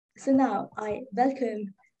So now I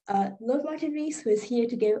welcome Lord Martin Rees, who is here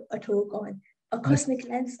to give a talk on a cosmic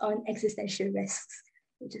lens on existential risks.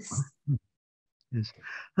 Just Yes.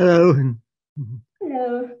 Hello.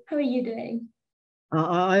 hello, how are you doing?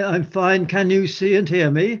 I'm fine. Can you see and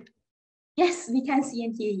hear me? Yes, we can see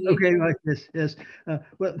and hear you. Okay, right. Yes, yes.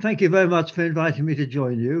 Well, thank you very much for inviting me to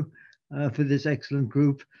join you for this excellent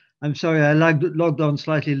group. I'm sorry I logged on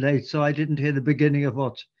slightly late, so I didn't hear the beginning of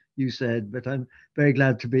what you said, but I'm very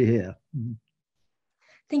glad to be here.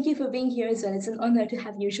 Thank you for being here as well. It's an honor to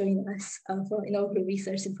have you join us for inaugural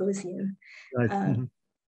research symposium. Right. Uh,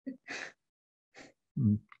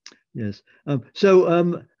 Yes.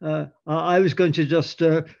 I was going to just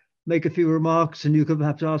make a few remarks, and you could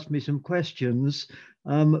perhaps ask me some questions.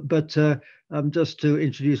 Just to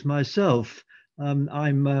introduce myself,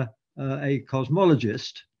 I'm a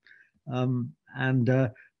cosmologist,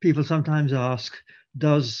 and people sometimes ask,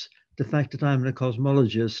 does the fact that I'm a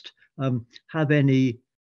cosmologist have any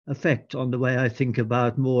effect on the way I think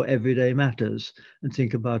about more everyday matters and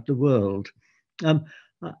think about the world? Um,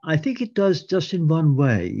 I think it does just in one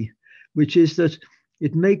way, which is that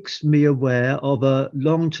it makes me aware of a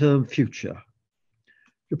long-term future.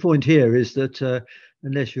 The point here is that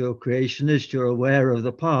unless you're a creationist, you're aware of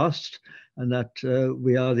the past and that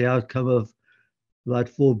we are the outcome of about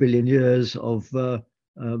 4 billion years of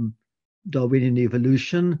um, Darwinian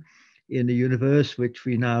evolution in a universe which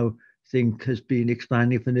we now think has been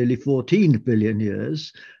expanding for nearly 14 billion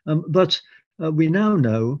years. But we now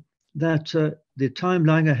know that the time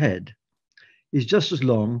lying ahead is just as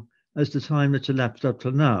long as the time that's elapsed up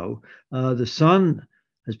till now. The sun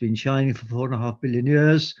has been shining for 4.5 billion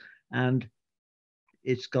years, and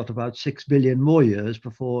it's got about 6 billion more years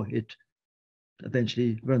before it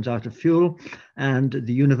eventually runs out of fuel, and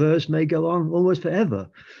the universe may go on almost forever.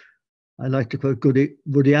 I like to quote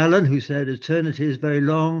Woody Allen, who said, eternity is very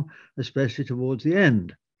long, especially towards the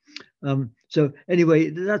end. So anyway,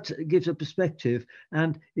 that gives a perspective,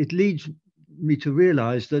 and it leads me to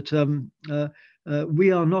realize that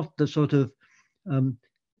we are not the sort of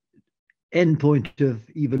end point of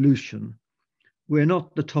evolution. We're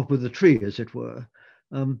not the top of the tree, as it were,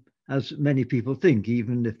 as many people think,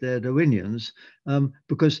 even if they're Darwinians,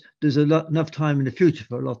 because there's enough time in the future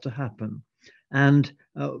for a lot to happen. And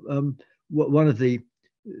one of the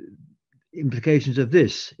implications of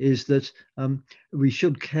this is that we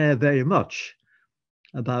should care very much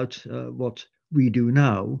about what we do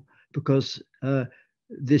now, because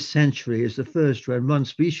this century is the first when one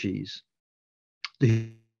species,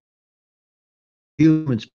 the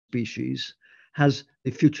human species, has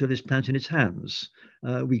the future of this planet in its hands.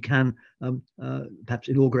 We can perhaps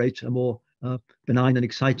inaugurate a more benign and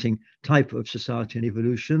exciting type of society and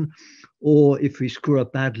evolution, or if we screw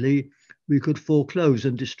up badly, we could foreclose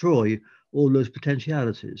and destroy all those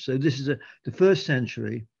potentialities. So this is the first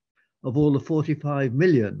century of all the 45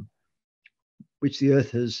 million which the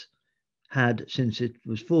Earth has had since it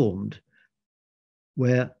was formed,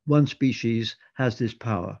 where one species has this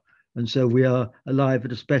power. And so we are alive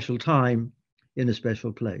at a special time in a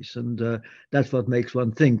special place. And that's what makes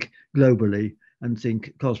one think globally and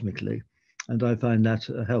think cosmically. And I find that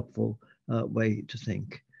a helpful way to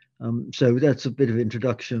think. So that's a bit of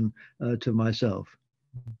introduction to myself.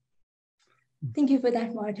 Thank you for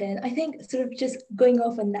that, Martin. I think sort of just going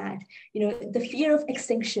off on that, the fear of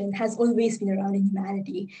extinction has always been around in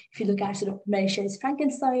humanity. If you look at sort of Mary Shelley's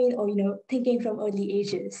Frankenstein or, thinking from early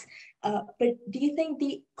ages. But do you think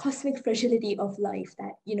the cosmic fragility of life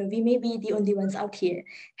that, we may be the only ones out here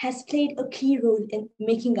has played a key role in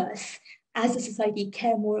making us as a society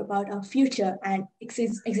care more about our future and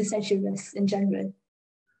existential risks in general?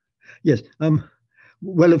 Yes.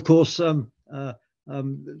 Well, of course,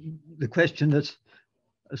 the question that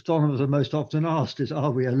astronomers are most often asked is,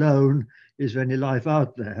 are we alone? Is there any life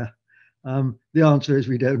out there? The answer is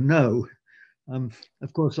we don't know.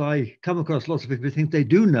 Of course, I come across lots of people who think they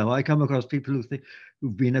do know. I come across people who think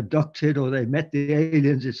who've been abducted or they met the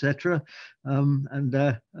aliens, etc. I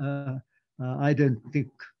don't think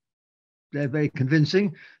they're very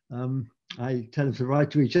convincing. I tell them to write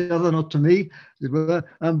to each other, not to me, as it were.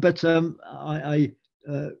 I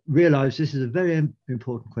realize this is a very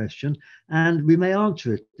important question, and we may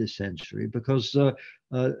answer it this century because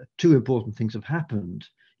two important things have happened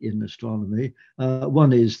in astronomy.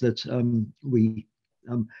 One is that we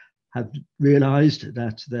have realized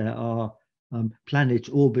that there are planets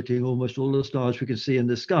orbiting almost all the stars we can see in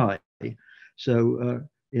the sky. So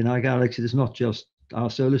in our galaxy, there's not just our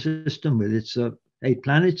solar system with its 8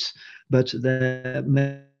 planets, but there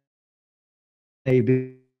may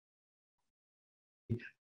be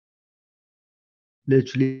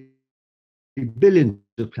literally billions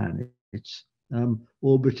of planets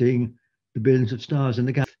orbiting the billions of stars in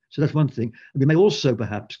the galaxy. So that's one thing. And we may also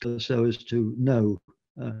perhaps go so as to know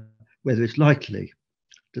whether it's likely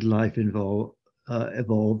that life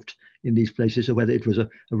evolved in these places or whether it was a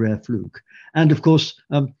rare fluke. And of course,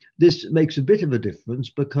 this makes a bit of a difference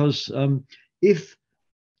because if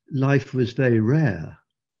life was very rare,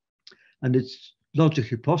 and it's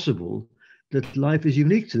logically possible that life is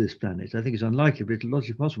unique to this planet. I think it's unlikely, but it's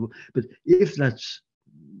logically possible. But if that's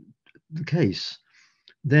the case,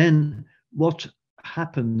 then what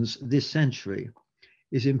happens this century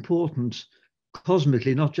is important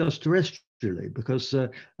cosmically, not just terrestrially, because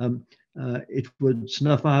it would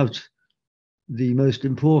snuff out the most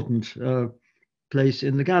important place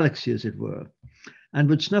in the galaxy, as it were, and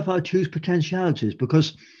would snuff out huge potentialities,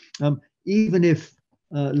 because even if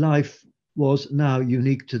life was now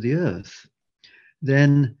unique to the Earth,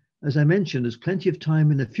 then, as I mentioned, there's plenty of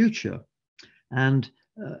time in the future, and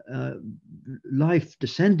life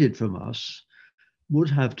descended from us would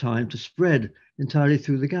have time to spread entirely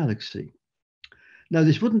through the galaxy. Now,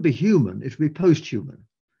 this wouldn't be human, it would be post-human,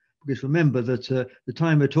 because remember that the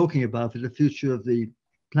time we're talking about for the future of the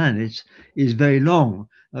planet is very long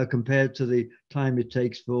compared to the time it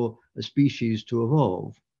takes for a species to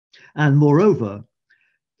evolve. And moreover,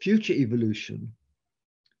 future evolution,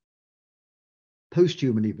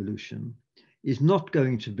 post-human evolution, is not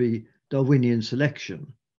going to be Darwinian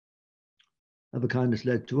selection of a kind that's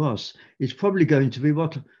led to us. It's probably going to be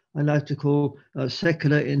what I like to call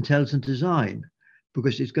secular intelligent design,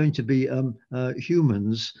 because it's going to be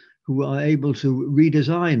humans who are able to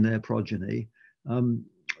redesign their progeny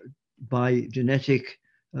by genetic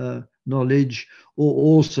knowledge, or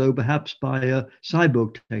also perhaps by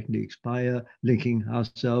cyborg techniques, by linking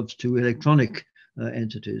ourselves to electronic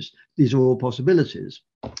entities. These are all possibilities.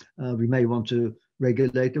 We may want to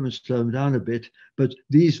regulate them and slow them down a bit, but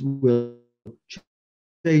these will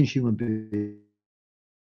change human beings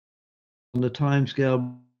on the time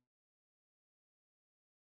scale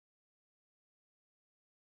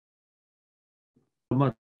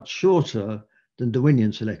much shorter than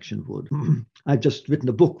Darwinian selection would. I've just written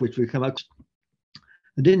a book which will come out,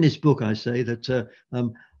 and in this book I say that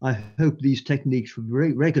I hope these techniques will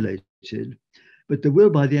be regulated, but there will,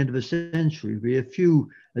 by the end of a century, be a few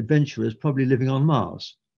adventurers probably living on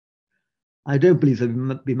Mars. I don't believe there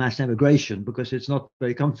will be mass emigration because it's not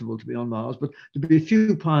very comfortable to be on Mars, but there'll be a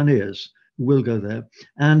few pioneers who will go there,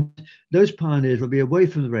 and those pioneers will be away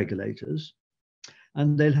from the regulators,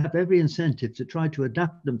 and they'll have every incentive to try to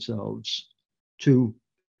adapt themselves to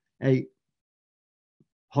a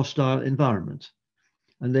hostile environment.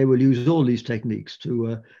 And they will use all these techniques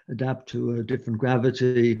to adapt to a different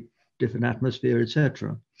gravity, different atmosphere,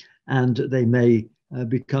 etc. And they may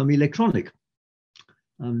become electronic,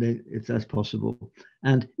 if that's possible.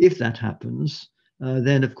 And if that happens,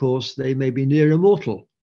 then of course they may be near immortal.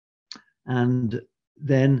 And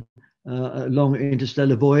then a long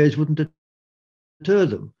interstellar voyage wouldn't deter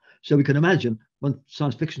them. So we can imagine one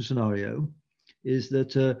science fiction scenario is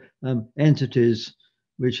that entities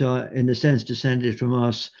which are in a sense descended from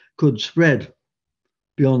us could spread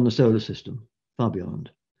beyond the solar system, far beyond.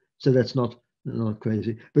 So that's not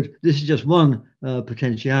crazy. But this is just one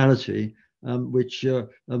potentiality which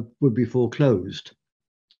would be foreclosed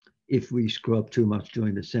if we screw up too much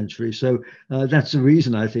during this century. So that's the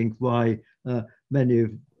reason, I think, why many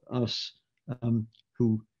of us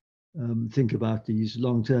who think about these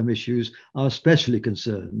long-term issues are especially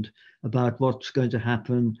concerned about what's going to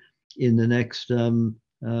happen in the next 30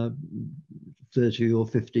 or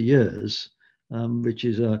 50 years, which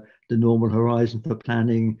is the normal horizon for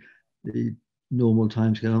planning, the normal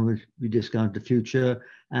timescale on which we discount the future,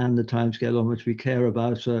 and the timescale on which we care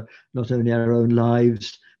about not only our own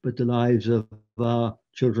lives, but the lives of our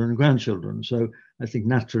children and grandchildren. So I think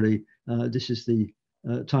naturally this is the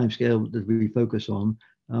timescale that we focus on.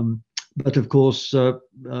 But of course,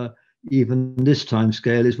 even this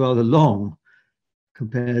timescale is rather long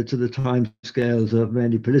compared to the timescales of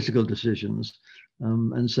many political decisions.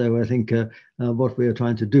 And so I think what we are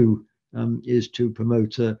trying to do is to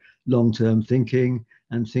promote long-term thinking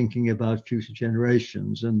and thinking about future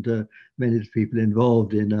generations. And many of the people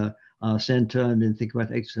involved in our center and in thinking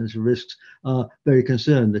about existential risks are very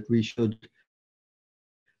concerned that we should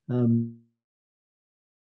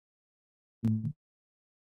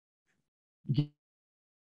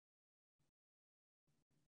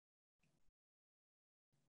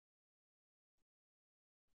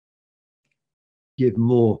give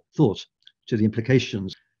more thought to the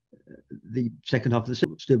implications. The second half of the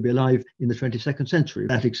century will still be alive in the 22nd century,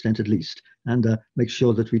 to that extent at least, and make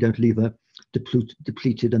sure that we don't leave a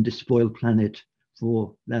depleted and despoiled planet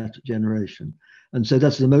for that generation. And so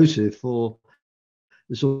that's the motive for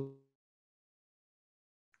the sorts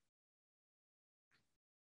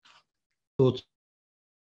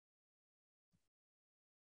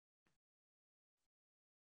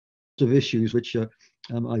of issues which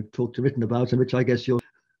I've talked and written about, and which I guess you're.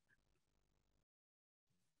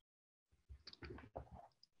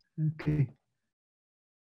 Okay.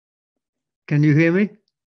 Can you hear me?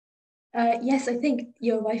 Yes, I think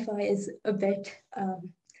your Wi-Fi is a bit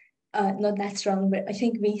not that strong, but I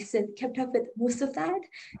think we still kept up with most of that.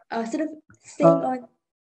 Sort of staying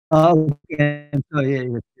on. Yeah,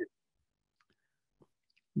 sorry,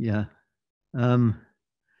 yeah.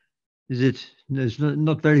 Is it? It's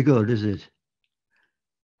not very good, is it?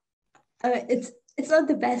 It's not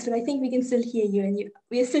the best, but I think we can still hear you, and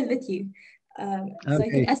we are still with you. So Okay, I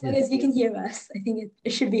think as long as you can hear us, I think it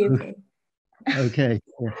should be okay. Okay.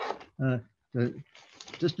 Yeah.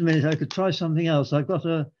 Just a minute, I could try something else. I've got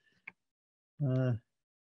a. I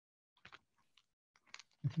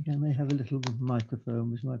think I may have a little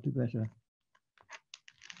microphone, which might be better.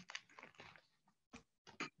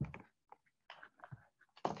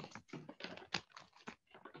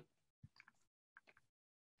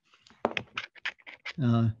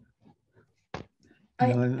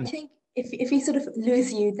 I think if we sort of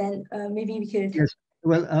lose you, then maybe we could. Yes.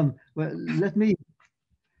 Well, let me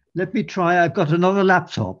try. I've got another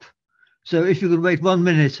laptop, so if you could wait 1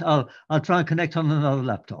 minute, I'll try and connect on another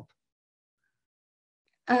laptop.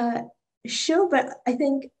 Sure, but I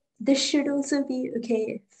think this should also be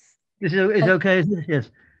okay. Is okay, isn't it? Yes.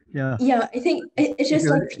 Yeah. Yeah, I think it's just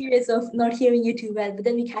like periods of not hearing you too well, but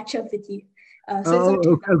then we catch up with you. So it's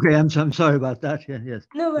not okay. I'm sorry about that. Yeah, yes.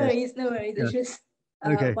 No worries, yes. no worries. Yeah. It's just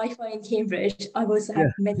Okay. Wi-Fi in Cambridge. I've also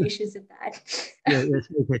had many issues with that. Yes.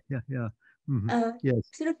 Okay. Yeah. Mm-hmm. Yes.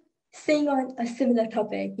 Sort of staying on a similar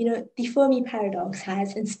topic, the Fermi paradox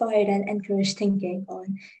has inspired and encouraged thinking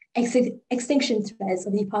on extinction threats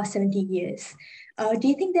over the past 70 years. Do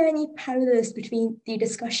you think there are any parallels between the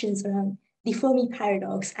discussions around the Fermi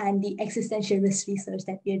paradox and the existential risk research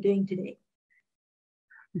that we are doing today?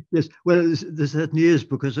 Yes, well, there certainly is,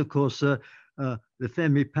 because of course the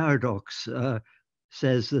Fermi paradox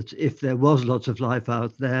says that if there was lots of life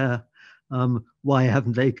out there, why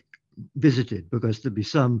haven't they visited? Because there'd be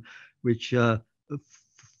some which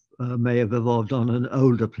may have evolved on an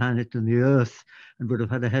older planet than the Earth and would have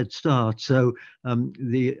had a head start. So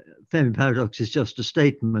the Fermi paradox is just a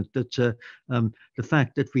statement that the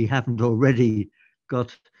fact that we haven't already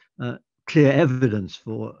got clear evidence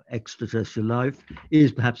for extraterrestrial life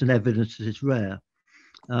is perhaps an evidence that it's rare,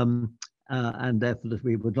 and therefore that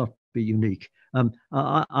we would not be unique.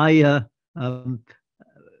 I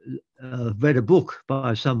read a book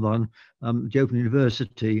by someone at the Open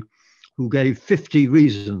University who gave 50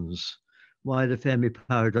 reasons why the Fermi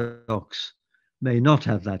paradox may not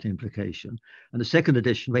have that implication. And the second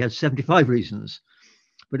edition, we had 75 reasons.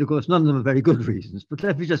 But of course, none of them are very good reasons. But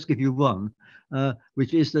let me just give you one,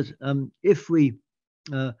 which is that if we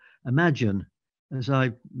imagine, as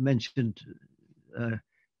I mentioned a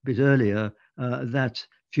bit earlier, that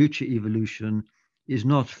future evolution is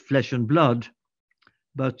not flesh and blood,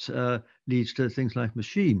 but leads to things like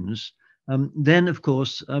machines, then of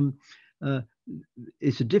course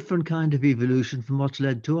it's a different kind of evolution from what's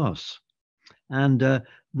led to us. And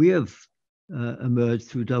we have emerged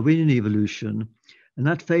through Darwinian evolution, and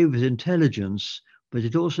that favors intelligence, but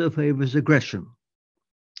it also favors aggression.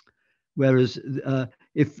 Whereas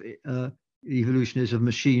if evolution is of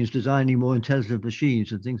machines, designing more intelligent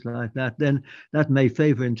machines and things like that, then that may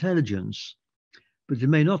favor intelligence, but it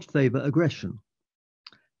may not favor aggression.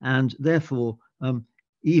 And therefore,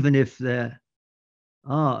 even if there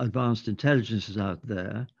are advanced intelligences out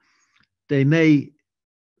there, they may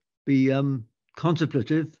be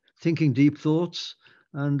contemplative, thinking deep thoughts,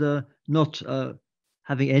 and not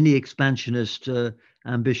having any expansionist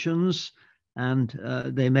ambitions, and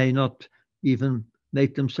they may not even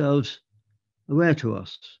make themselves aware to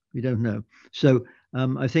us. We don't know. So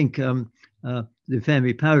I think the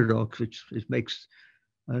Fermi paradox, which makes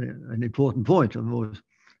an important point,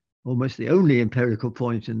 almost the only empirical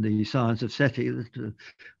point in the science of SETI that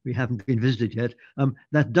we haven't been visited yet,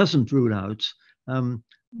 that doesn't rule out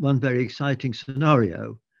one very exciting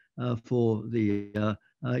scenario for the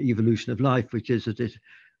evolution of life, which is that it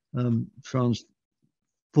transforms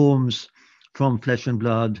from flesh and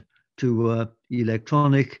blood to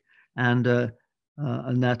electronic, and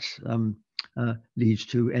that leads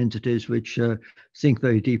to entities which think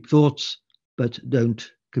very deep thoughts, but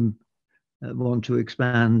don't want to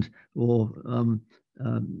expand or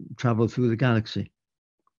travel through the galaxy.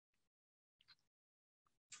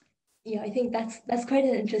 Yeah, I think that's quite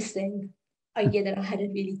an interesting idea that I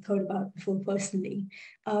hadn't really thought about before personally.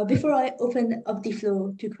 Before I open up the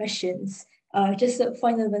floor to questions, just a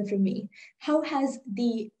final one from me. How has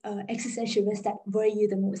the existential risk that worry you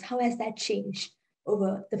the most, how has that changed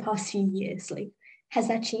over the past few years? Like, has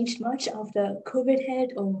that changed much after COVID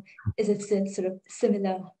hit, or is it still sort of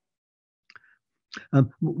similar?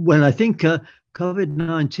 Well, I think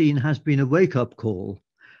COVID-19 has been a wake-up call,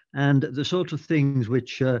 and the sort of things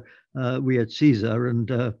which we at CSER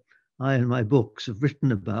and I in my books have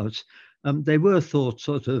written about, they were thought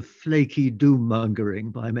sort of flaky doom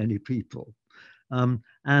mongering by many people.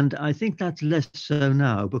 And I think that's less so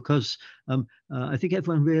now because I think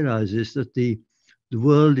everyone realizes that the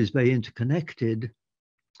world is very interconnected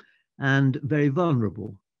and very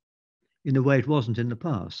vulnerable in a way it wasn't in the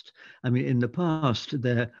past. I mean, in the past,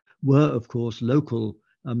 there were, of course, local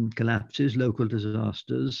collapses, local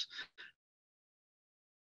disasters.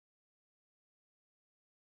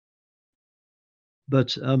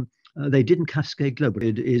 But they didn't cascade globally.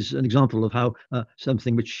 It is an example of how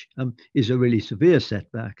something which is a really severe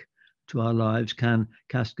setback to our lives can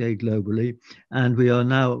cascade globally. And we are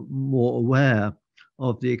now more aware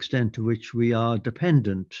of the extent to which we are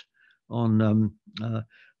dependent on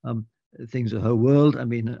things of the whole world. I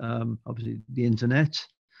mean, obviously the internet,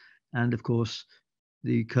 and of course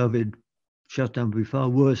the COVID shutdown would be far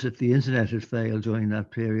worse if the internet had failed during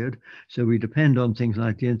that period. So we depend on things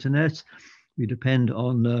like the internet. We depend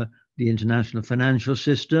on the international financial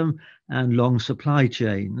system and long supply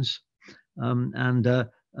chains. And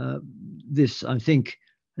this, I think,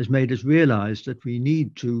 has made us realize that we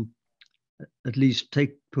need to at least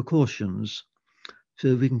take precautions so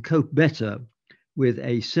that we can cope better with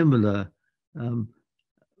a similar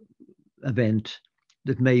event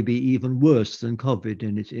that may be even worse than COVID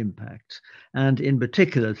in its impact. And in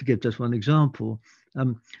particular, to give just one example,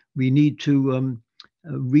 we need to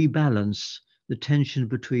rebalance the tension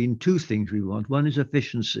between two things we want. One is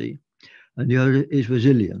efficiency, and the other is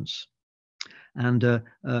resilience. And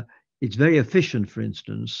it's very efficient, for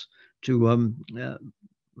instance, to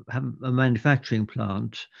have a manufacturing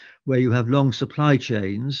plant where you have long supply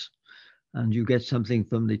chains and you get something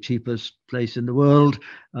from the cheapest place in the world,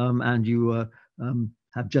 and you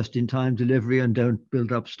have just-in-time delivery and don't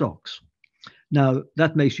build up stocks. Now,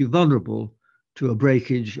 that makes you vulnerable to a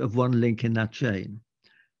breakage of one link in that chain.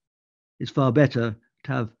 It's far better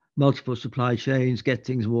to have multiple supply chains, get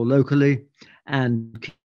things more locally,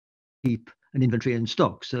 and keep an inventory in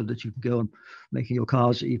stock so that you can go on making your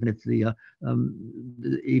cars even if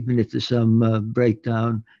there's some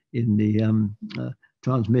breakdown in the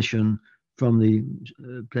transmission from the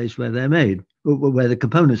place where they're made, or where the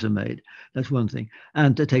components are made. That's one thing.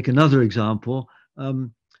 And to take another example,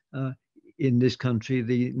 in this country,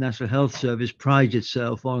 the National Health Service prides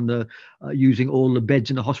itself on using all the beds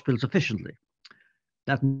in the hospitals efficiently.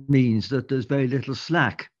 That means that there's very little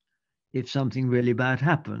slack if something really bad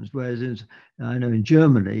happens. Whereas I know in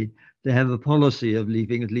Germany, they have a policy of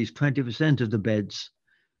leaving at least 20% of the beds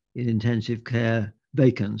in intensive care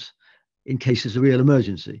vacant in case there's a real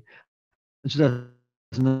emergency. And so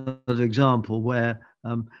that's another example where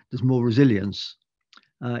there's more resilience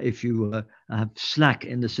if you have slack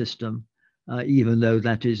in the system, even though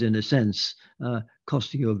that is, in a sense,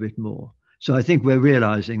 costing you a bit more. So I think we're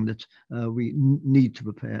realizing that we need to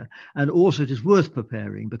prepare. And also it is worth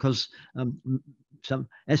preparing because some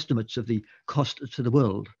estimates of the cost to the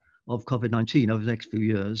world of COVID-19 over the next few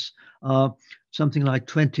years are something like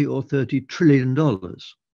 20 or 30 trillion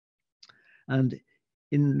dollars. And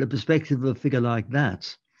in the perspective of a figure like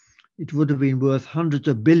that, it would have been worth hundreds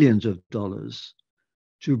of billions of dollars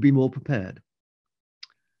to be more prepared.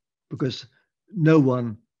 Because no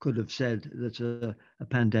one could have said that a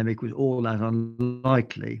pandemic was all that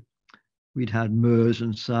unlikely. We'd had MERS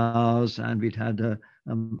and SARS, and we'd had other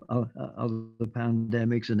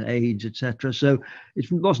pandemics and AIDS, etc. So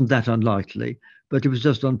it wasn't that unlikely, but it was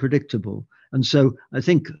just unpredictable. And so I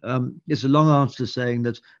think it's a long answer saying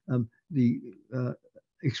that the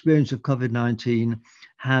experience of COVID-19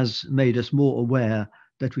 has made us more aware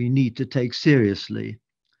that we need to take seriously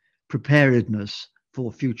preparedness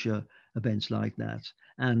for future events like that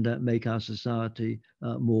and make our society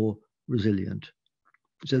more resilient.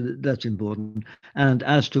 So that's important. And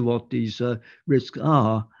as to what these risks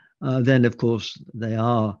are, then of course they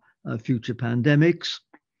are future pandemics.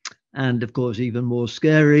 And of course, even more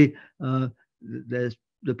scary, there's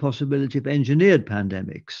the possibility of engineered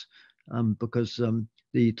pandemics because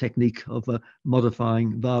the technique of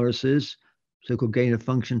modifying viruses, so-called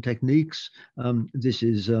gain-of-function techniques, this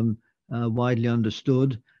is widely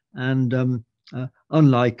understood. And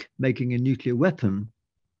unlike making a nuclear weapon,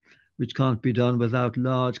 which can't be done without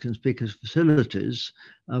large conspicuous facilities,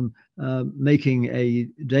 making a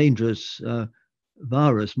dangerous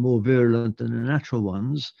virus more virulent than the natural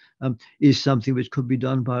ones is something which could be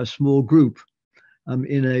done by a small group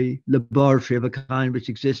in a laboratory of a kind which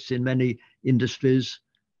exists in many industries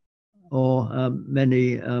or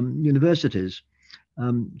many universities.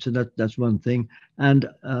 So that's one thing. And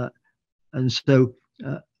so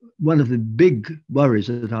one of the big worries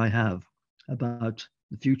that I have about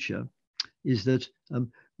the future is that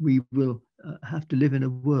we will have to live in a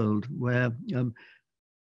world where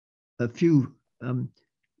a few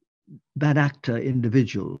bad actor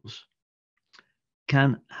individuals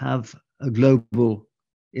can have a global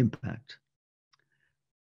impact.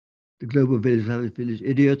 The global village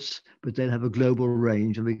idiots, but they'll have a global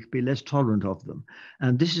range and we can be less tolerant of them.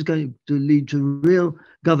 And this is going to lead to real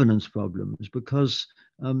governance problems because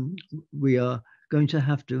we are going to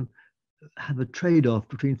have a trade-off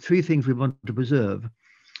between three things we want to preserve.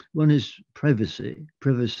 One is privacy,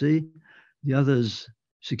 the other is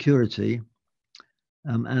security,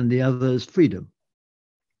 and the other is freedom.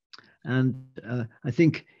 And I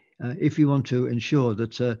think if you want to ensure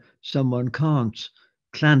that someone can't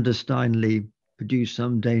clandestinely produce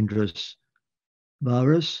some dangerous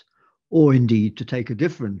virus, or indeed to take a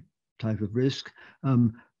different type of risk,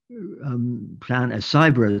 plan a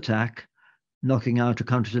cyber attack, knocking out a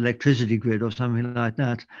country's electricity grid or something like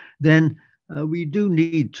that, then we do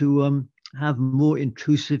need to have more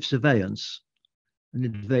intrusive surveillance and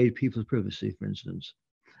invade people's privacy, for instance.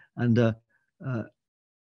 And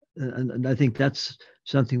I think that's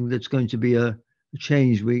something that's going to be a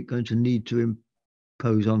change we're going to need to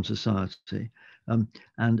impose on society.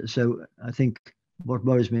 And so I think what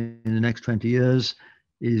worries me in the next 20 years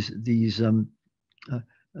is these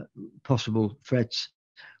possible threats,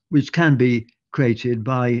 which can be created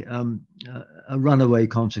by a runaway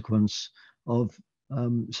consequence of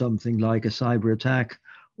something like a cyber attack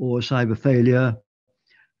or cyber failure,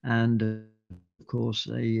 and of course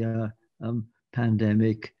a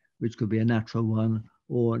pandemic, which could be a natural one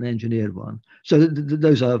or an engineered one. So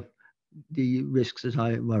those are the risks that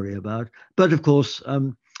I worry about. But of course,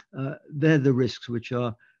 they're the risks which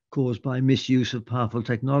are caused by misuse of powerful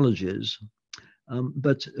technologies.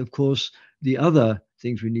 But of course, the other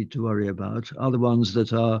things we need to worry about are the ones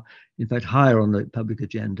that are, in fact, higher on the public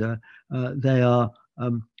agenda. They are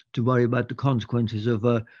to worry about the consequences of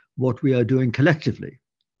what we are doing collectively,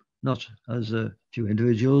 not as a few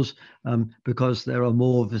individuals, because there are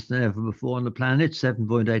more of us than ever before on the planet,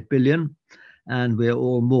 7.8 billion, and we're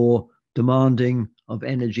all more demanding of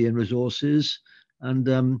energy and resources.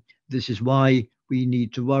 And this is why we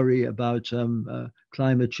need to worry about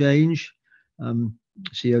climate change,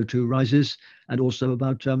 CO2 rises, and also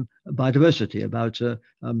about biodiversity, about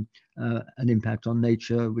an impact on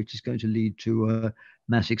nature, which is going to lead to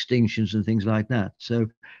mass extinctions and things like that. So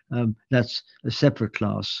that's a separate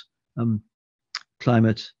class,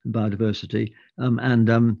 climate and biodiversity.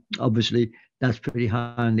 And obviously, that's pretty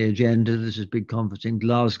high on the agenda. There's a big conference in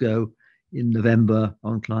Glasgow in November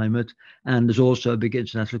on climate, and there's also a big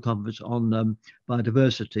international conference on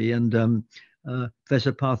biodiversity. And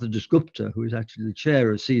Professor Partha Dasgupta, who is actually the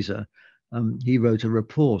chair of CSER, he wrote a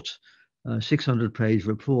report, a 600-page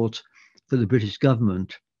report for the British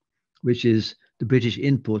government, which is the British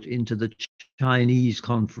input into the Chinese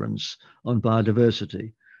conference on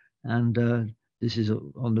biodiversity. And this is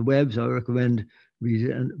on the web, so I recommend read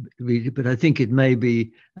it. But I think it may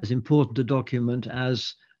be as important a document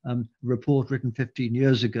as a report written 15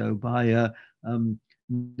 years ago by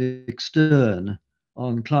Nick Stern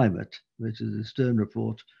on climate, which is a Stern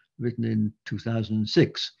report written in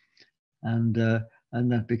 2006. And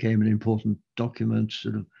that became an important document,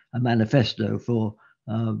 sort of a manifesto for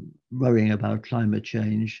worrying about climate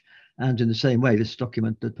change. And in the same way, this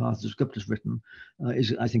document that Partha Dasgupta has written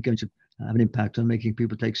is, I think, going to have an impact on making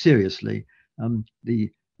people take seriously the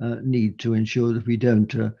need to ensure that we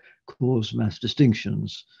don't cause mass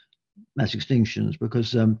extinctions,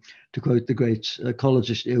 because to quote the great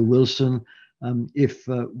ecologist E.O. Wilson, if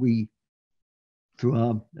we, through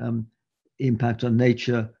our impact on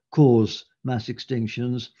nature, cause mass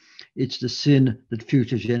extinctions, it's the sin that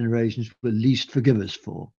future generations will least forgive us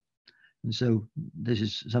for. And so this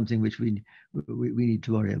is something which we need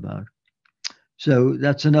to worry about. So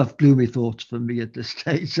that's enough gloomy thoughts from me at this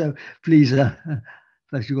stage. So please,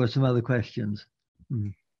 perhaps you've got some other questions.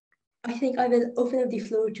 I think I will open up the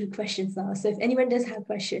floor to questions now. So if anyone does have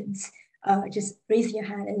questions, just raise your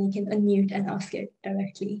hand and you can unmute and ask it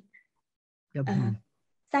directly. Yep.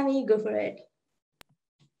 Sammy, go for it.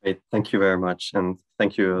 Great, thank you very much. And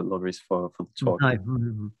thank you, Lord Rees, for the talk. Hi.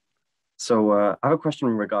 I have a question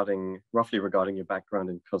roughly regarding your background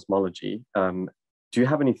in cosmology. Do you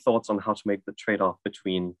have any thoughts on how to make the trade-off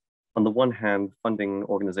between, on the one hand, funding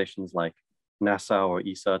organizations like NASA or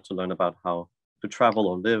ESA to learn about how to travel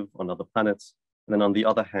or live on other planets, and then on the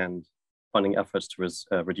other hand, funding efforts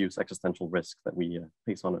to reduce existential risk that we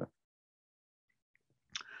face on Earth?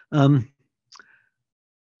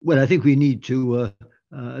 Well, I think we need to,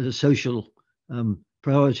 as a social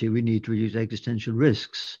priority, we need to reduce existential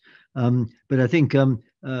risks. But I think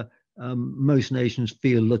most nations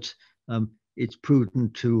feel that it's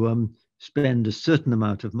prudent to spend a certain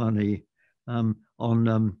amount of money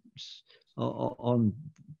on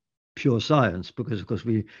pure science, because of course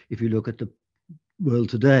if you look at the world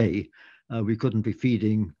today, we couldn't be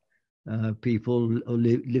feeding people or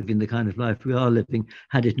living the kind of life we are living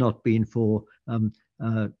had it not been for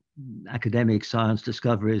academic science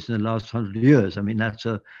discoveries in the last 100 years. I mean, that's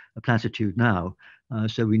a platitude now.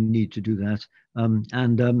 So we need to do that.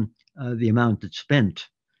 The amount that's spent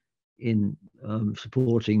in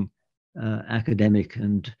supporting academic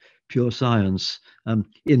and pure science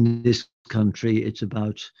in this country, it's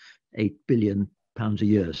about £8 billion a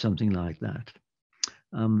year, something like that.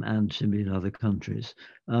 And similarly in other countries.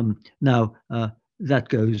 Now, that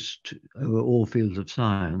goes to over all fields of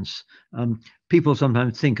science. People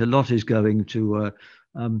sometimes think a lot is going to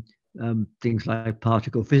things like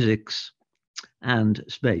particle physics and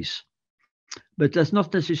space. But that's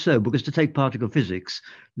not necessarily so, because to take particle physics,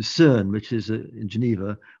 the CERN, which is in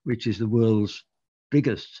Geneva, which is the world's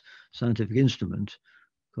biggest scientific instrument,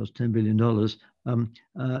 costs $10 billion,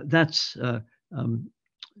 that's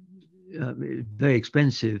very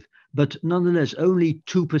expensive, but nonetheless, only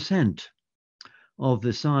 2% of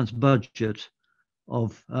the science budget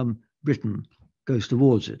of Britain goes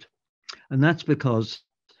towards it. And that's because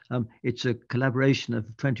it's a collaboration of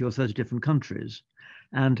 20 or 30 different countries.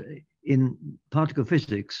 And in particle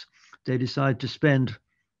physics, they decide to spend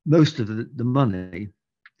most of the money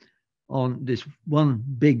on this one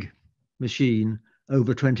big machine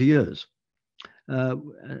over 20 years.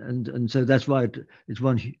 And so that's why it's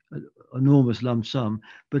one enormous lump sum,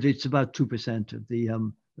 but it's about 2% of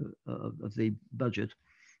the budget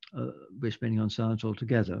we're spending on science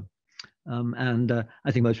altogether.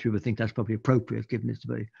 I think most people think that's probably appropriate, given it's a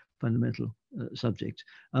very fundamental subject.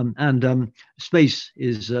 Space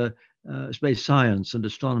is space science and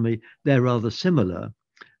astronomy, they're rather similar.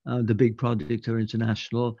 The big projects are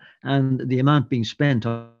international, and the amount being spent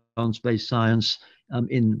on space science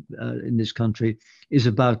in this country is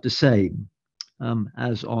about the same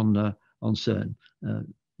as on CERN.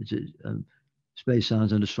 Space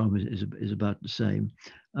science and astronomy is about the same.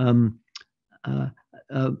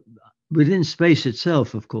 Within space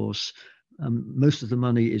itself, of course, most of the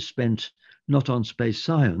money is spent not on space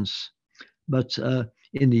science, but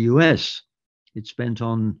in the US, it's spent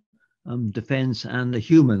on defense and the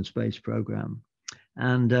human space program.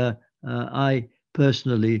 And I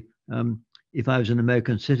personally, if I was an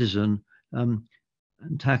American citizen and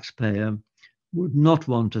taxpayer, would not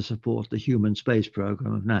want to support the human space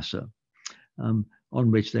program of NASA,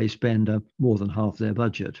 on which they spend more than half their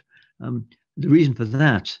budget. The reason for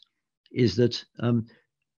that is that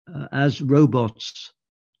as robots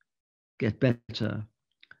get better,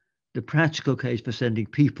 the practical case for sending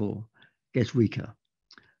people gets weaker.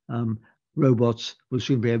 Robots will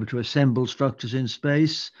soon be able to assemble structures in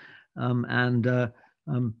space, and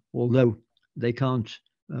although they can't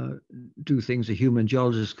do things a human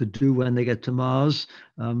geologist could do when they get to Mars,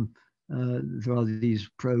 there are these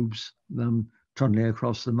probes tunneling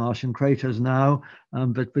across the Martian craters now,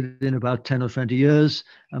 but within about 10 or 20 years,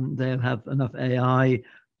 they'll have enough AI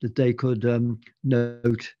that they could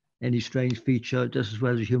note any strange feature just as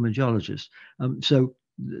well as a human geologist. So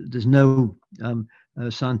there's no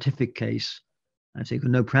scientific case, I think, or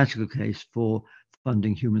no practical case for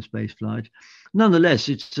funding human spaceflight. Nonetheless,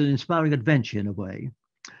 it's an inspiring adventure in a way.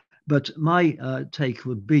 But my take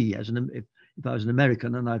would be, if I was an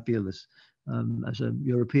American, and I feel this as a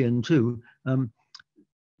European too,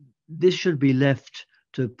 this should be left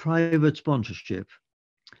to private sponsorship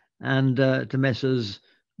and to Messrs.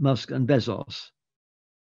 Musk and Bezos,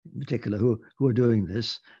 in particular, who are doing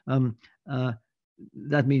this.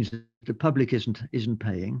 That means that the public isn't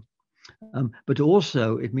paying, but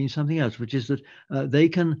also it means something else, which is that they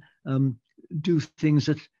can do things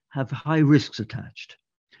that have high risks attached.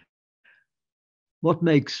 What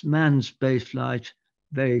makes manned spaceflight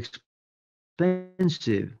very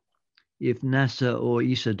expensive, if NASA or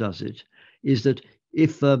ESA does it, is that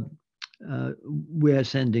if we're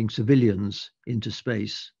sending civilians into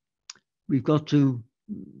space, we've got to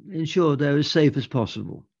ensure they're as safe as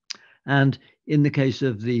possible. And in the case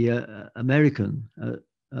of the American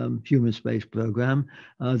human space program,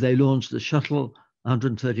 they launched the shuttle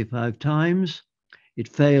 135 times. It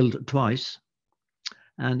failed twice.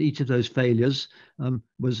 And each of those failures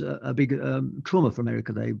was a big trauma for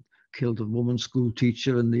America. They killed a woman school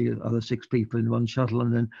teacher and the other 6 people in one shuttle,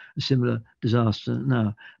 and then a similar disaster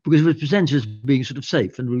now, because it was presented as being sort of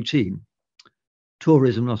safe and routine.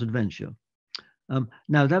 Tourism, not adventure.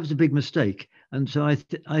 Now, that was a big mistake. And so I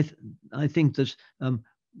think that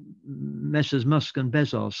Messrs. Musk and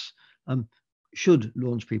Bezos should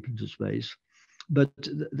launch people into space, but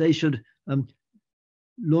they should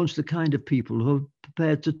launch the kind of people who are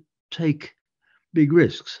prepared to take big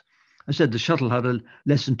risks. I said the shuttle had a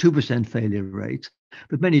less than 2% failure rate,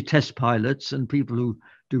 but many test pilots and people who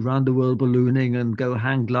do round the world ballooning and go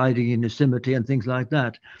hang gliding in Yosemite and things like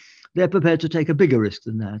that, they're prepared to take a bigger risk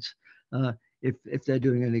than that if they're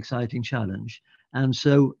doing an exciting challenge. And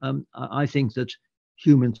so I think that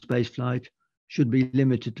human spaceflight should be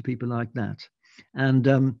limited to people like that.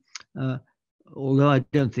 And although I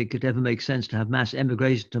don't think it ever makes sense to have mass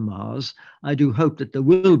emigration to Mars, I do hope that there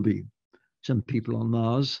will be some people on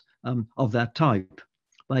Mars of that type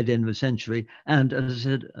by the end of the century. And as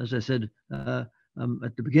I said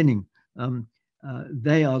at the beginning,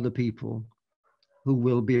 they are the people who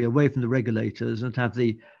will be away from the regulators and have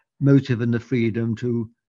the motive and the freedom to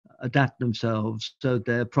adapt themselves so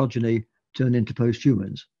their progeny turn into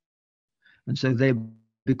posthumans. And so they'll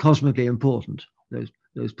be cosmically important,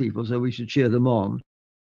 those people, so we should cheer them on.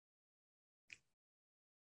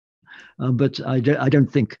 But I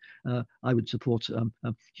don't think I would support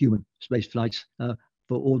human space flights for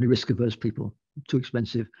ordinary risk-averse people. Too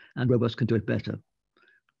expensive, and robots can do it better.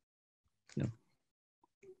 Yeah.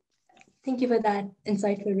 Thank you for that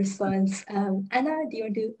insightful response. Anna, do you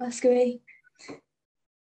want to ask away?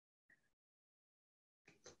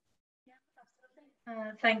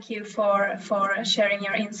 Thank you for sharing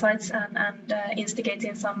your insights and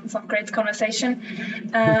instigating some great conversation.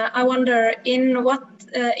 I wonder, in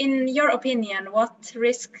your opinion, what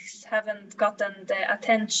risks haven't gotten the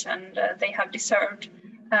attention they have deserved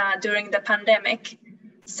during the pandemic?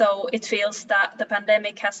 So it feels that the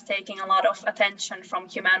pandemic has taken a lot of attention from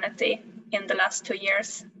humanity in the last 2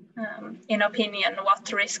 years. In opinion, what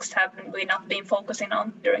risks have we not been focusing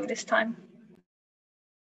on during this time?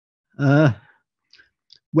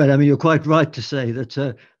 Well, I mean, you're quite right to say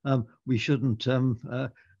that we shouldn't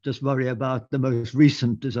just worry about the most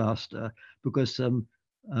recent disaster, because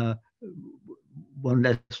one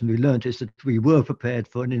lesson we learned is that we were prepared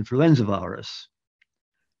for an influenza virus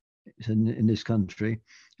in this country,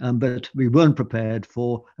 but we weren't prepared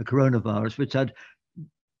for a coronavirus, which had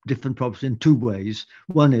different problems in 2 ways.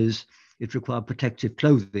 One is it required protective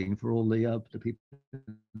clothing for all the people in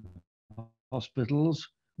hospitals,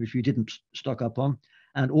 which we didn't stock up on.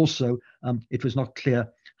 And also, it was not clear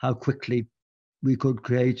how quickly we could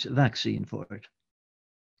create a vaccine for it.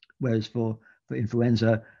 Whereas for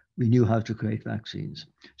influenza, we knew how to create vaccines.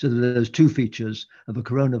 So there's 2 features of a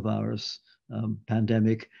coronavirus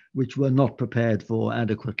pandemic which were not prepared for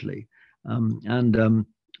adequately. I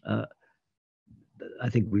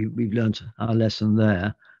think we've learned our lesson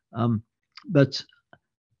there. But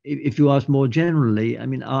if you ask more generally, I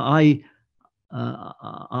mean, I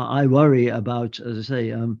worry about, as I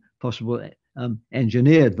say, possible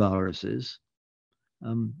engineered viruses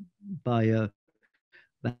by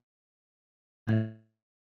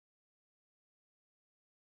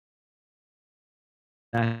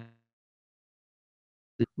the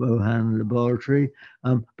Wuhan laboratory,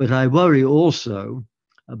 but I worry also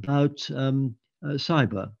about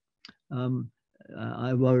cyber.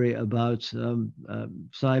 I worry about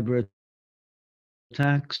cyber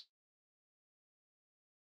attacks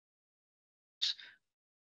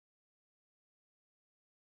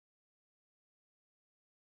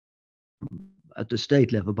at the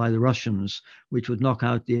state level by the Russians, which would knock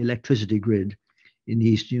out the electricity grid in the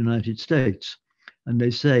eastern United States. And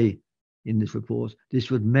they say in this report, this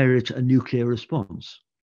would merit a nuclear response.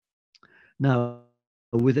 Now,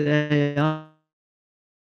 with AI,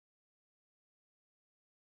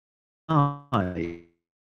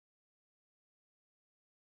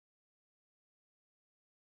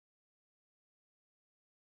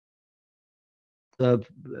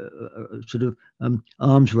 sort of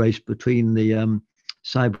arms race between the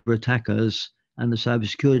cyber attackers and the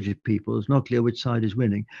cybersecurity people. It's not clear which side is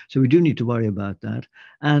winning. So we do need to worry about that.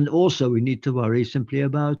 And also we need to worry simply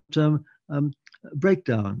about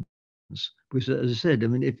breakdowns. Because as I said, I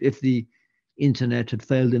mean, if the internet had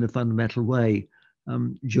failed in a fundamental way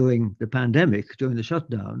during the pandemic, during the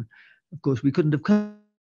shutdown, of course, we couldn't have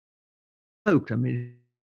coped. I mean,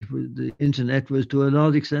 the internet was to a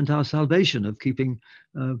large extent our salvation of keeping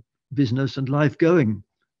business and life going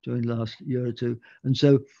during the last year or two. And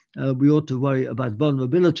so we ought to worry about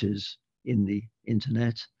vulnerabilities in the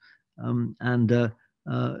internet and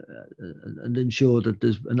ensure that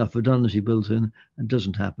there's enough redundancy built in and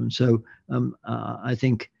doesn't happen. So I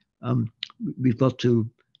think we've got to,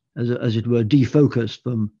 as it were, defocus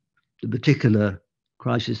from the particular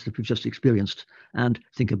crisis that we've just experienced and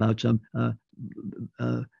think about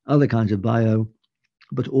other kinds of bio,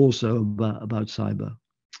 but also about cyber.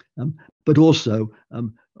 But also,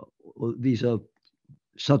 these are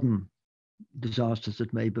sudden disasters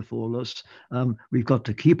that may befall us. We've got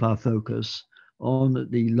to keep our focus on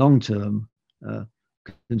the long-term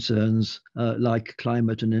concerns like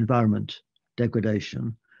climate and environment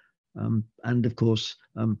degradation. And of course,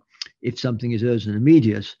 if something is urgent and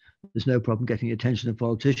immediate, there's no problem getting attention of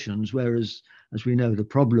politicians, whereas, as we know, the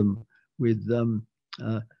problem with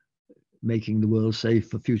making the world safe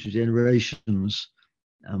for future generations,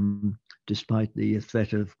 despite the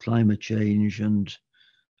threat of climate change and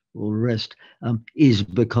all the rest, is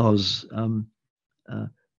because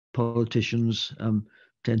politicians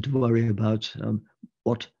tend to worry about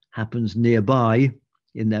what happens nearby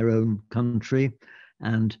in their own country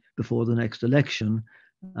and before the next election,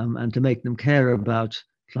 and to make them care about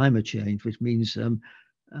climate change, which means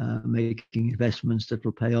making investments that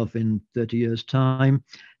will pay off in 30 years' time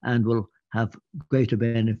and will have greater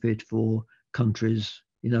benefit for countries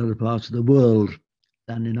in other parts of the world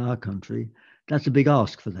than in our country. That's a big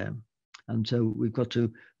ask for them. And so we've got to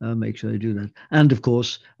make sure they do that. And of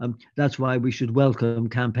course, that's why we should welcome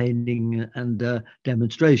campaigning and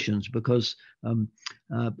demonstrations, because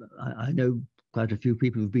I know quite a few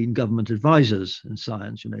people who've been government advisors in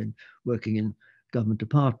science, working in government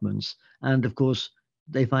departments. And of course,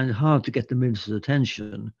 they find it hard to get the minister's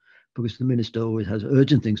attention because the minister always has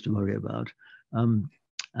urgent things to worry about. And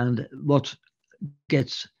what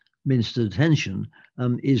gets minister's attention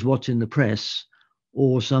is what's in the press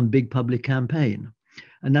or some big public campaign.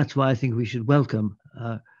 And that's why I think we should welcome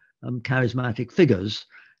charismatic figures.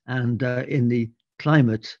 And in the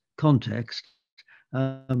climate context,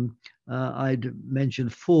 I'd mention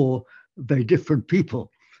 4 very different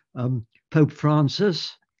people. Pope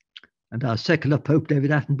Francis and our secular Pope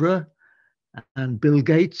David Attenborough and Bill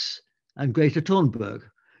Gates and Greta Thunberg.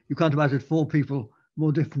 You can't imagine 4 people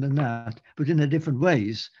more different than that, but in their different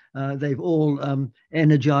ways. They've all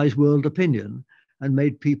energized world opinion and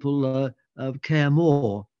made people care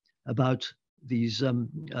more about these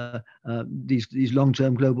long-term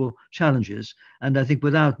global challenges. And I think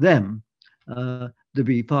without them, there'd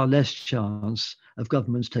be far less chance of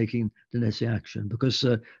governments taking the necessary action, because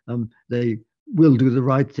they will do the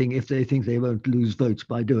right thing if they think they won't lose votes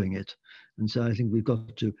by doing it. And so I think we've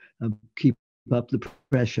got to keep up the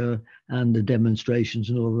pressure and the demonstrations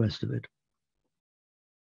and all the rest of it.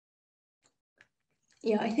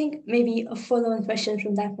 Yeah, I think maybe a follow-on question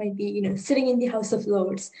from that might be, sitting in the House of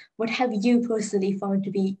Lords, what have you personally found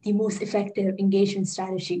to be the most effective engagement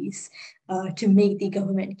strategies to make the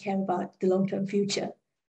government care about the long-term future?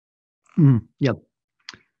 Yeah.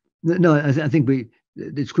 No, I think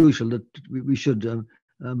it's crucial that we should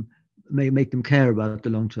make them care about the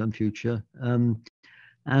long-term future.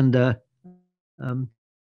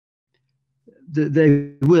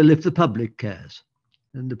 They will if the public cares.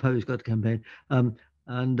 And the public's got to campaign.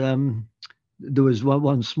 There was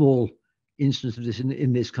one small instance of this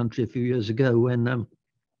in this country a few years ago when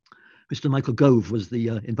Mr. Michael Gove was the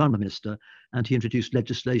environment minister, and he introduced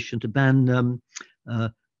legislation to ban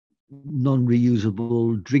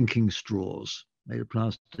non-reusable drinking straws made of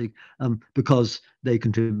plastic because they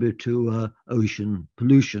contribute to ocean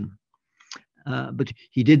pollution. But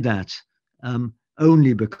he did that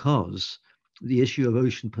only because the issue of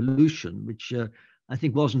ocean pollution, which I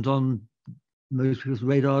think wasn't on most people's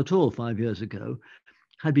radar at all 5 years ago,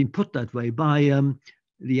 had been put that way by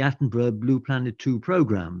the Attenborough Blue Planet 2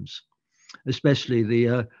 programs, especially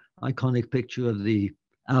the iconic picture of the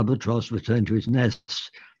albatross returned to its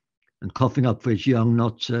nest and coughing up for its young,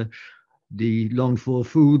 not the longed for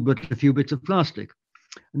food, but a few bits of plastic.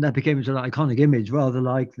 And that became an iconic image, rather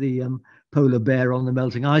like the polar bear on the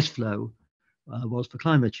melting ice floe was for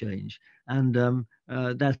climate change. And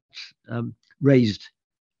that raised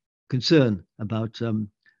concern about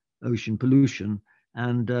ocean pollution.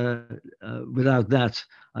 And without that,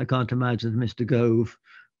 I can't imagine that Mr. Gove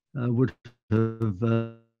would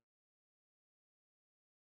have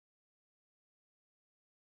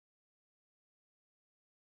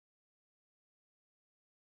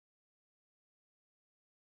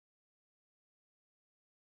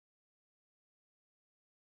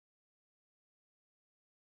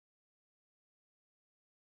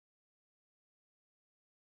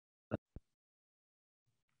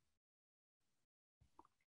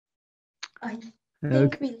I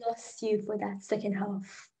think we lost you for that second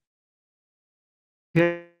half.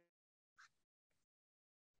 Okay.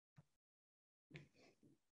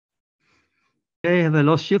 Okay, have I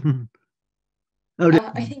lost you? Oh,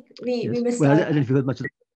 I think we missed well, out. I didn't feel much of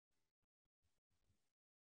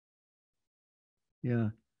yeah.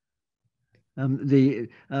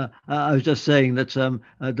 I was just saying that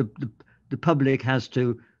the public has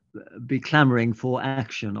to be clamoring for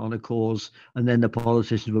action on a cause, and then the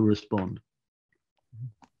politicians will respond.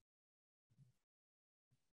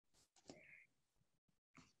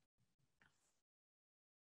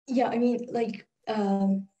 Yeah, I mean, like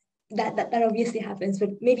that obviously happens, but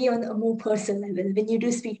maybe on a more personal level, when you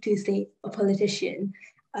do speak to, say, a politician,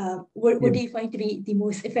 what do you find to be the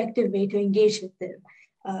most effective way to engage with them,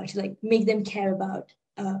 to like make them care about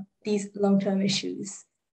these long-term issues?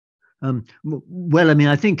 Well, I mean,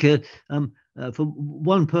 I think for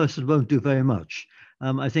one person won't do very much.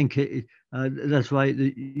 I think that's why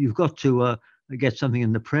you've got to get something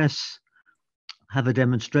in the press, have a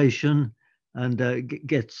demonstration, and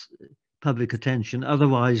get public attention.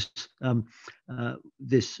 Otherwise,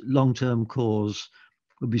 this long-term cause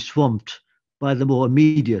will be swamped by the more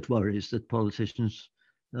immediate worries that politicians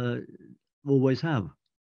always have.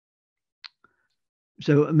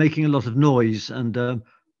 So making a lot of noise and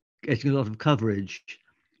getting a lot of coverage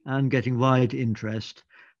and getting wide interest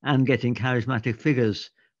and getting charismatic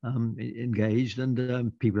figures engaged,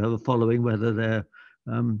 and people have a following, whether they're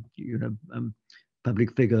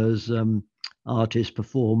public figures, artists,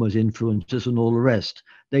 performers, influencers, and all the rest.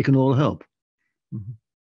 They can all help. Mm-hmm.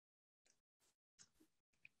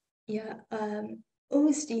 Yeah.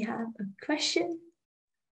 Oz, do you have a question?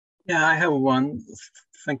 Yeah, I have one.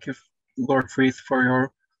 Thank you, Lord Rees, for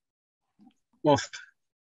your most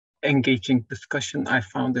engaging discussion. I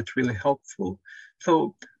found it really helpful.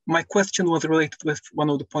 So my question was related with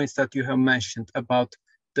one of the points that you have mentioned about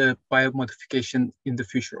the biomodification in the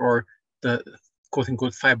future, or the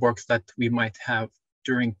quote-unquote cyborgs that we might have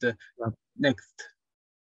during the next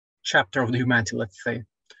chapter of the humanity, let's say.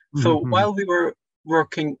 So while we were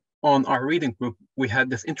working on our reading group, we had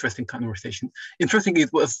this interesting conversation. Interestingly,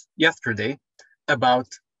 it was yesterday about,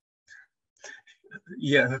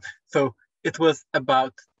 so it was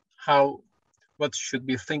about what should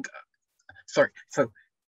we think? So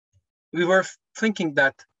we were thinking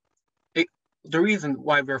that the reason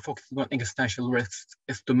why we're focusing on existential risks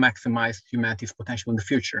is to maximize humanity's potential in the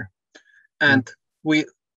future. And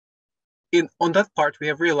on that part, we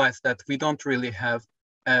have realized that we don't really have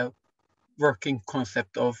a working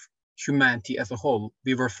concept of humanity as a whole.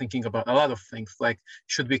 We were thinking about a lot of things, like,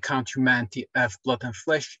 should we count humanity as blood and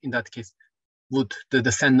flesh? In that case, would the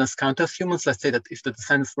descendants count as humans? Let's say that if the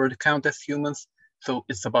descendants were to count as humans, so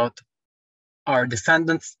it's about our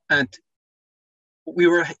descendants. And we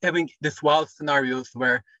were having these wild scenarios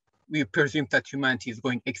where we presumed that humanity is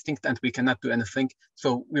going extinct and we cannot do anything.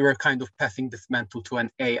 So we were kind of passing this mantle to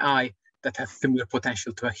an AI that has similar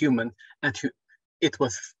potential to a human, and it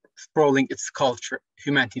was sprawling its culture,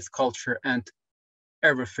 humanity's culture and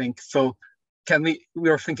everything. So we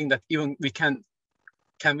are thinking that even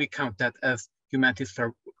can we count that as humanity's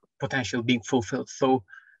potential being fulfilled? So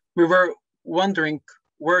we were wondering,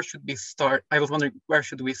 where should we start? I was wondering, where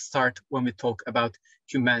should we start when we talk about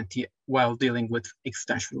humanity while dealing with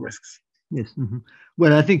existential risks? Yes.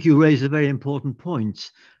 Well, I think you raise a very important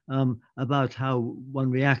point about how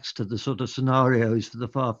one reacts to the sort of scenarios for the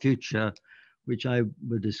far future, which I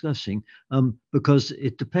were discussing, because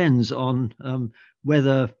it depends on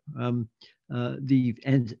whether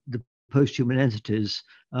the post-human entities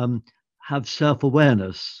have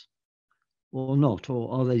self-awareness or not,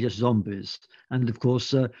 or are they just zombies? And of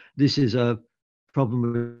course, this is a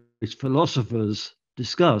problem which philosophers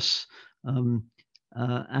discuss, and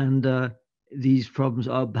these problems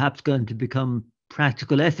are perhaps going to become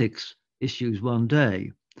practical ethics issues one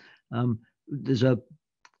day. There's a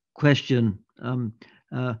question, for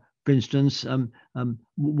instance,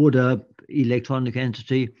 would an electronic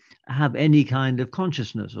entity have any kind of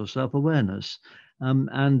consciousness or self-awareness?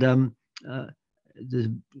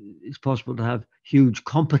 It's possible to have huge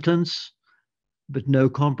competence, but no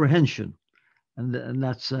comprehension. And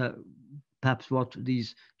that's perhaps what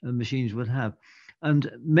these machines would have.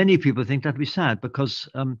 And many people think that'd be sad, because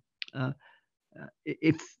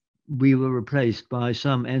if we were replaced by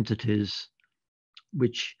some entities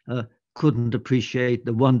which couldn't appreciate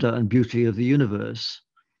the wonder and beauty of the universe,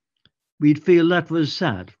 we'd feel that was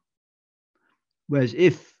sad. Whereas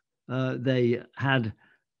if they had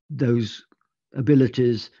those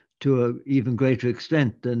abilities to an even greater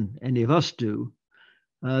extent than any of us do,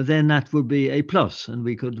 then that would be a plus, and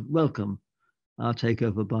we could welcome our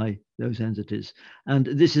takeover by those entities. And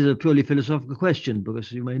this is a purely philosophical question, because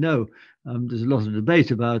as you may know, there's a lot of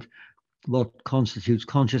debate about what constitutes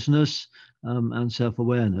consciousness and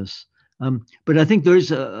self-awareness. But I think there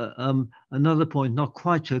is another point, not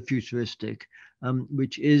quite so futuristic,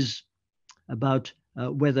 which is about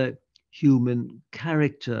whether human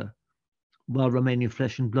character, while remaining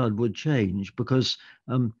flesh and blood, would change. Because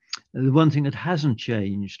the one thing that hasn't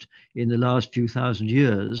changed in the last few thousand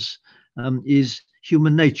years is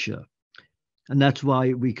human nature. And that's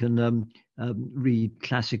why we can read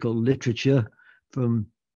classical literature from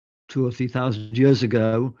 2,000 or 3,000 years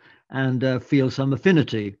ago and feel some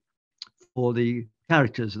affinity for the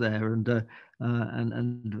characters there and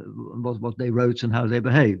what they wrote and how they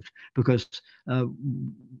behaved, because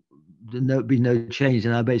there'd be no change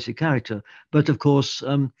in our basic character. But of course,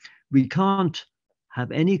 we can't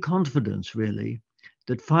have any confidence really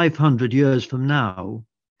that 500 years from now,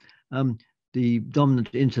 the dominant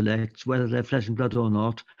intellects, whether they're flesh and blood or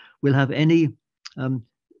not, will have any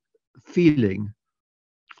feeling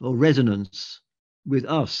or resonance with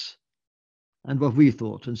us and what we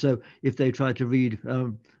thought. And so if they try to read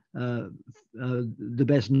the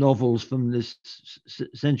best novels from this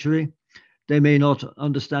century, they may not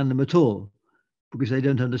understand them at all, because they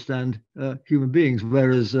don't understand human beings.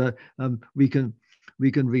 Whereas we can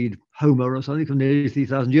read Homer or something from nearly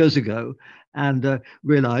 3,000 years ago and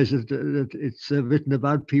realize that it's written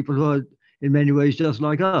about people who are in many ways just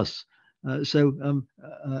like us.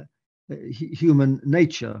 Human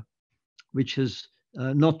nature, which has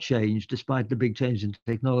not changed despite the big change in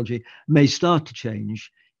technology, may start to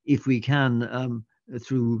change if we can,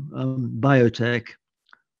 through biotech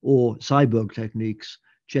or cyborg techniques,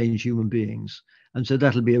 change human beings. And so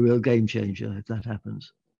that'll be a real game changer if that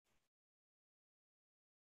happens.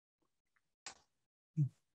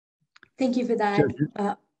 Thank you for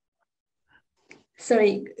that.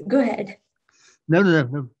 Sorry, go ahead.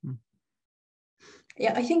 No.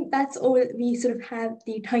 Yeah, I think that's all we sort of have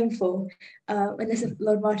the time for. Unless,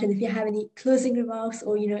 Lord Martin, if you have any closing remarks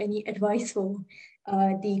or any advice for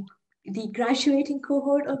the graduating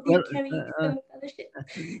cohort of the CERI fellowship.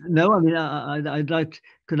 No, I mean, I'd like.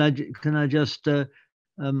 Can I just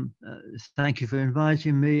thank you for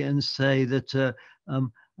inviting me and say that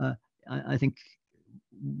I think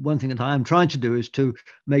one thing that I am trying to do is to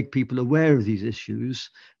make people aware of these issues,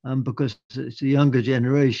 because it's the younger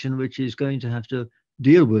generation which is going to have to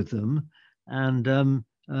deal with them, and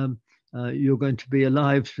you're going to be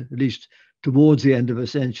alive at least towards the end of a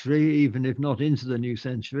century, even if not into the new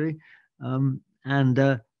century. I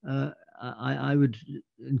would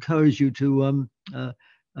encourage you to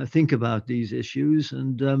think about these issues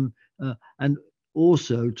and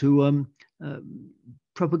also to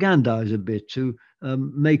propagandize a bit, to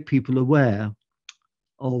make people aware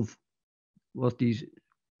of what these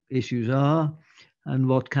issues are and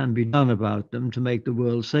what can be done about them to make the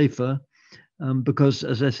world safer. Because,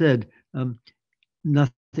 as I said,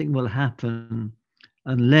 nothing will happen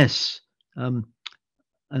unless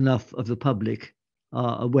enough of the public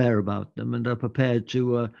are aware about them and are prepared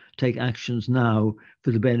to take actions now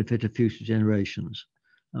for the benefit of future generations.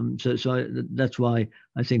 That's why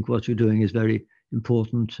I think what you're doing is very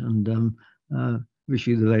important, and wish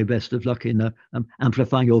you the very best of luck in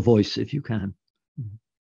amplifying your voice if you can.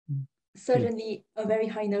 Certainly a very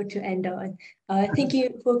high note to end on. Thank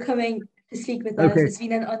you for coming to speak with us. It's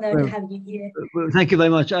been an honor to have you here. Well, thank you very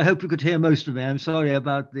much. I hope you could hear most of me. I'm sorry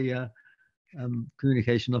about the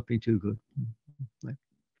communication not being too good.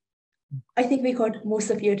 I think we caught most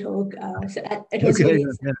of your talk, so it was really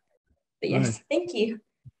exciting. But yes, right. Thank you.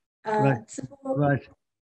 Right.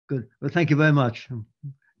 Good. Well, thank you very much.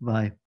 Bye.